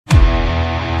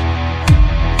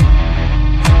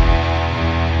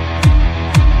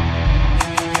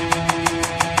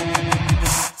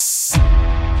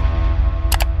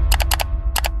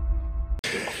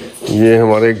ये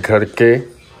हमारे घर के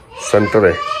सेंटर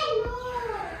है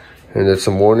and it's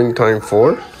a morning time for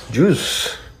juice.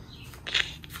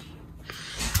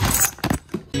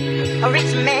 A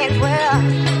rich man's world.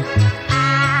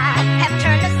 I have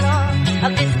turned the soul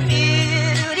of this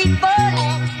beautiful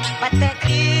land, but that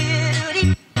beauty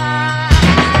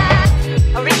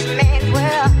a rich man's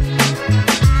world.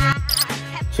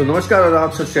 So नमस्कार और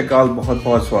आप सत श्री अकाल, बहुत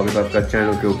बहुत स्वागत है आपका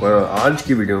चैनल के ऊपर। आज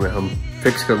की वीडियो में हम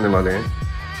फिक्स करने वाले हैं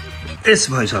इस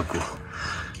भाई साहब को।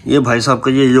 ये भाई साहब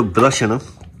का ये जो ब्रश है ना,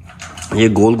 ये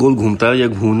गोल गोल घूमता है, ये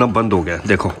घूमना बंद हो गया है।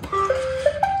 देखो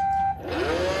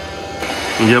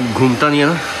ये अब घूमता नहीं है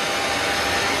ना,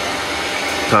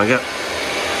 कहाँ गया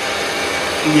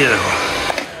ये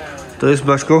देखो। तो इस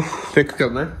ब्रश को फिक्स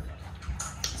करना है।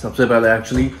 सबसे पहले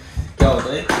एक्चुअली क्या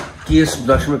होता है कि इस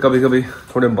ब्रश में कभी कभी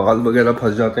थोड़े बाल वगैरह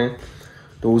फंस जाते हैं,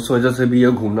 तो उस वजह से भी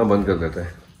ये घूमना बंद कर देता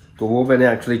है। तो वो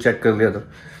मैंने एक्चुअली चेक कर लिया था,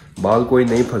 बाल कोई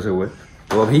नहीं फंसे हुए।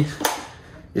 तो अभी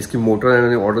इसकी मोटर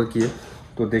मैंने ऑर्डर की है,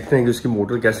 तो देखते हैं कि उसकी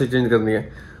मोटर कैसे चेंज करनी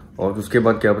है और उसके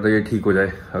बाद क्या पता ये ठीक हो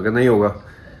जाए। अगर नहीं होगा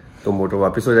तो मोटर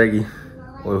वापस हो जाएगी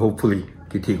और होपफुली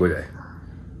कि ठीक हो जाए।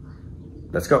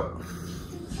 Let's go.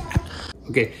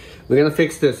 Okay, we can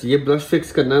fix this. ये ब्रश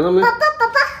फिक्स करना है ना हमें।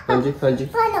 पापा हाँ जी हाँ जी।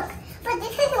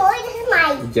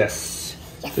 यस,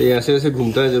 तो ये ऐसे ऐसे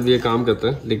घूमता है जब ये काम करता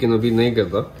है, लेकिन अभी नहीं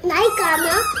करता। नहीं कर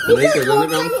रहा ना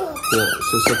काम।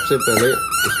 तो सबसे पहले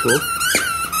इसको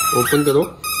ओपन करो,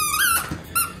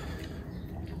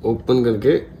 ओपन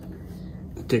करके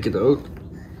take it out,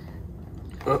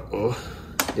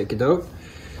 take it out.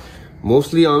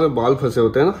 Mostly यहाँ में बाल फंसे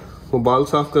होते हैं ना, वो बाल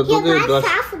साफ कर दो तो ब्रश,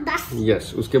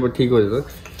 यस, उसके बाद ठीक हो जाता है।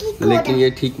 लेकिन ये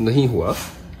ठीक नहीं हुआ।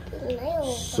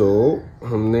 सो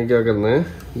हमने क्या करना है,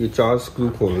 ये 4 स्क्रू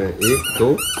खोलने हैं। 1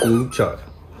 2 3 4।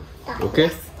 Okay,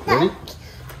 ready?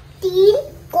 3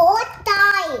 को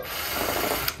टाई।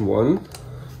 1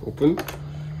 ओपन,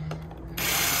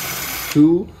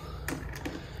 2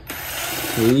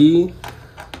 3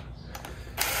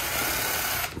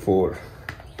 4।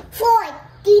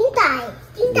 3 टाई।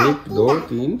 1 2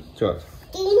 3 4।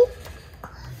 3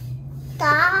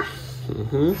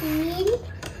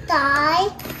 टाई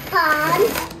 5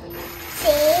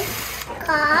 6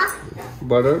 का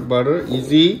butter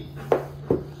easy.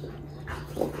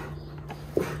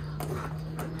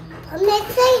 Let's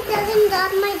say it doesn't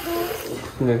got my juice.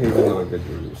 नहीं बना के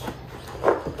juice.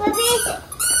 But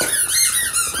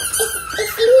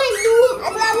it's in my room.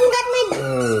 I haven't got my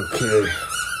juice.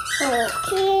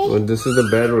 Okay. And this is the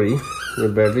battery. ये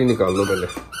battery निकाल लो पहले।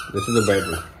 This is the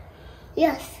battery.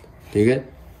 Yes. ठीक है?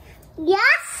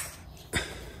 Yes.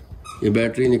 ये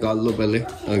battery निकाल लो पहले,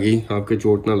 ताकि आपके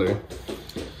चोट ना लगे।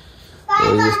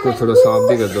 और इसको थोड़ा साफ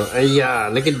भी कर दो। अय्या,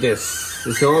 look at this.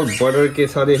 इसे और बटर के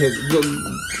सारे है, जो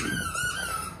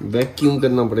वैक्यूम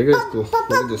करना पड़ेगा इसको। But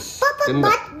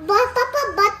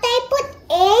I put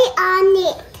A on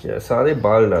it. या सारे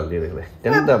बाल डाल दिए, देख ले,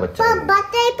 गंदा बच्चा।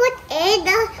 But I put A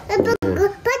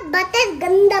but I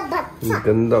गंदा बच्चा।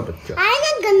 गंदा बच्चा। I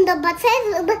not गंदा बच्चा,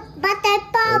 but I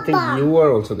Papa. I think you are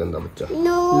also गंदा बच्चा.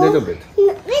 No. Little bit.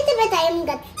 Little bit I am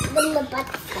ganda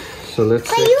bachcha. So let's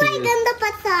But see. you are ganda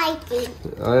bachcha, I think.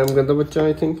 I am ganda bachcha,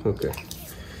 I think. Okay.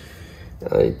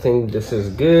 I think this is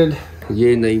good.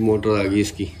 ये नई motor आ गई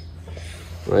इसकी.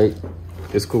 Right.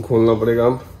 इसको खोलना पड़ेगा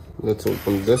अब. Let's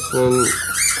open this one.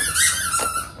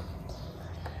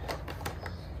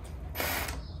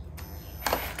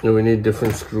 Now we need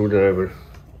different screwdriver.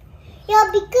 Yeah,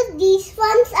 because these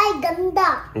ones are ganda.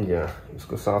 Yeah,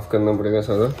 इसको साफ करना पड़ेगा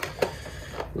सारा.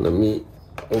 Let me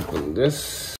open this.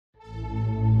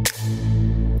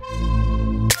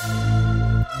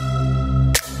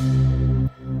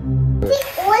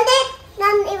 Hold it,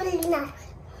 then it will be not.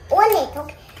 Hold it,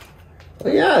 okay. Oh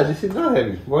yeah, this is not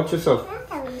heavy. Watch yourself.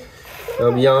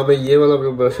 अब यहाँ पे ये वाला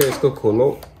जो ब्रश है, इसको खोलो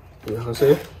यहाँ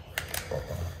से।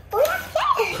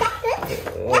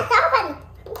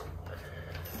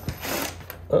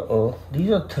 Uh-oh, these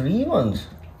are 3 ones.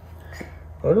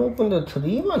 How to open the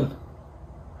 3 one?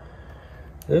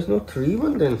 There's no 3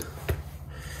 one then.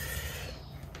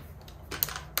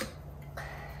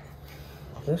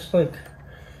 That's like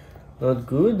not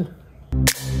good.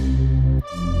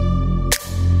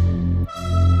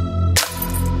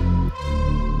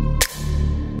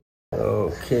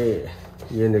 Okay,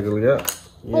 ये निकल गया,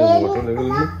 ये मोटर निकल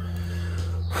गई।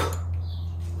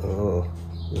 Oh.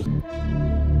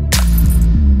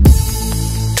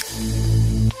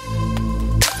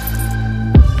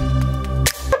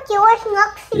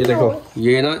 ये देखो,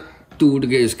 ये ना टूट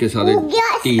गए इसके सारे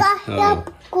टीथ। हाँ,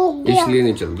 इसलिए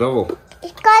नहीं चल रहा वो।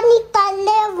 इसका निकाल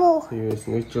ले वो। ये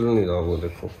इसमें चल नहीं रहा वो,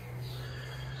 देखो।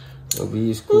 अभी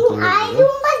इसको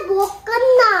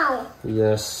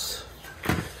यस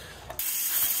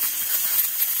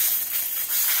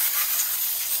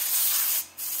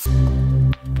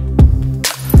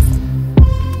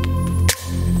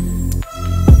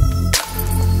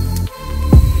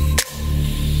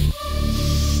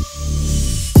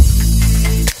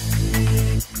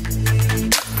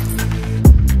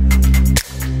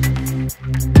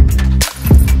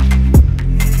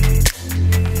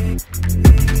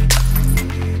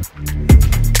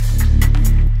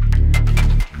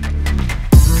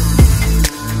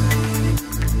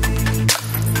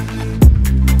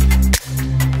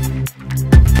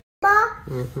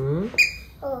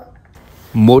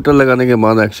मोटर लगाने के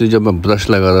बाद एक्चुअली जब मैं ब्रश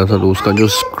लगा रहा था तो उसका जो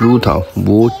स्क्रू था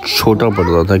वो छोटा पड़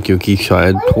रहा था, क्योंकि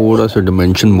शायद थोड़ा सा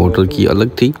डिमेंशन मोटर की अलग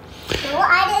थी,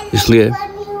 इसलिए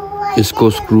इसको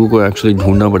स्क्रू को एक्चुअली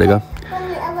ढूंढना पड़ेगा।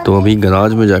 तो अभी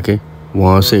गराज में जाके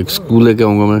वहाँ से एक स्क्रू लेके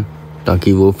आऊँगा मैं,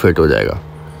 ताकि वो फिट हो जाएगा।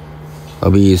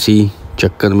 अभी इसी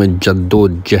चक्कर में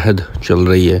जद्दोजहद चल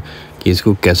रही है कि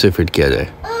इसको कैसे फिट किया जाए,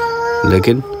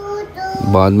 लेकिन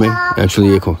बाद में एक्चुअली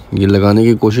देखो ये लगाने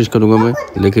की कोशिश करूँगा मैं,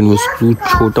 लेकिन वो स्क्रू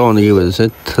छोटा होने की वजह से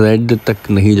थ्रेड तक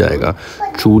नहीं जाएगा,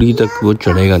 चूड़ी तक वो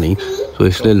चढ़ेगा नहीं, तो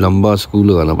इसलिए लंबा स्क्रू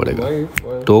लगाना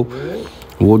पड़ेगा। तो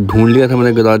वो ढूंढ लिया था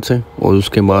मैंने गराज से, और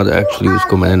उसके बाद एक्चुअली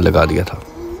उसको मैंने लगा दिया था।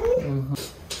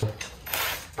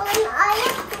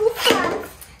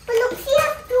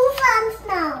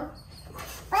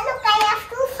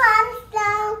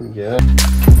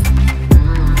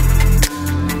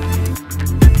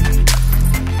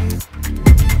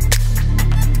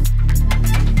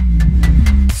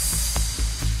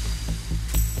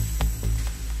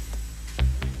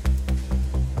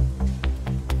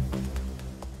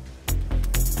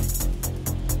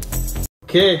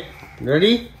 Okay,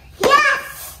 ready? Yes!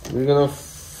 We're gonna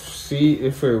see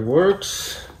if it works.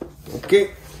 Okay.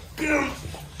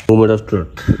 Moment of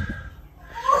truth.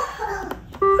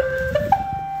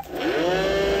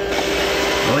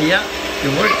 Oh yeah,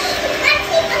 it works.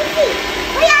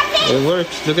 It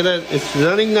works. Look at that. It's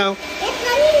running now. It's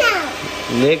running now.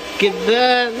 Look at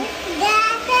that.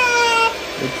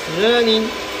 It's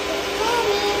running.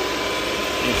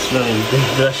 It's running. Big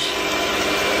brush.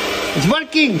 It's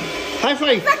working. High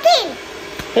five. Working.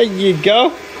 There you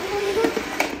go.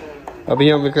 अभी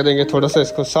हम करेंगे थोड़ा सा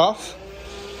इसको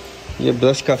साफ। ये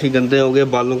brush काफ़ी गंदे हो गए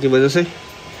बालों की वजह से।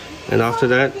 And after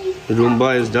that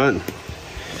Roomba is done.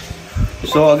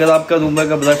 सो अगर आपका रूम्बा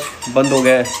का ब्रश बंद हो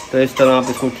गया है तो इस तरह आप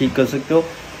इसको ठीक कर सकते हो।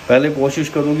 पहले कोशिश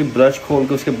करूँ कि ब्रश खोल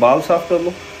के उसके बाल साफ़ कर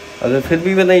लो। अगर फिर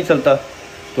भी वो नहीं चलता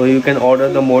तो you can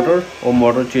order the motor और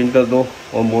मोटर चेंज कर दो,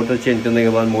 और मोटर चेंज करने के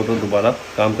बाद मोटर दोबारा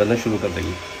काम करना शुरू कर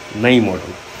देगी, नई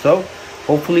मोटर। सो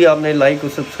होपफुली आपने लाइक और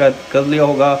सब्सक्राइब कर लिया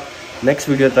होगा। नेक्स्ट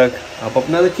वीडियो तक आप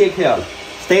अपना रखिए ख्याल।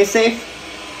 Stay safe,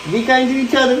 be kind to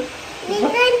each other.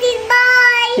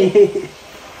 Bye.